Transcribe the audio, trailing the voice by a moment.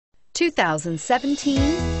2017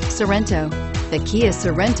 Sorento. The Kia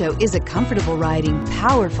Sorento is a comfortable riding,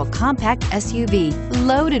 powerful compact SUV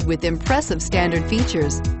loaded with impressive standard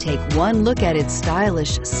features. Take one look at its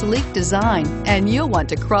stylish, sleek design and you'll want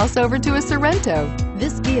to cross over to a Sorento.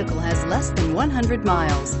 This vehicle has less than 100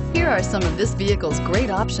 miles. Here are some of this vehicle's great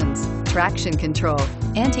options: traction control,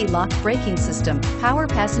 anti-lock braking system, power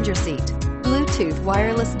passenger seat, Bluetooth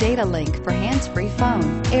wireless data link for hands-free phone,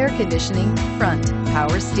 air conditioning, front,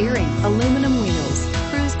 power steering, aluminum wheels,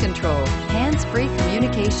 cruise control, hands-free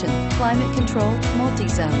communication, climate control,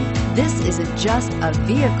 multi-zone. This isn't just a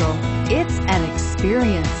vehicle, it's an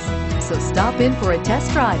experience. So stop in for a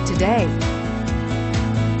test drive today.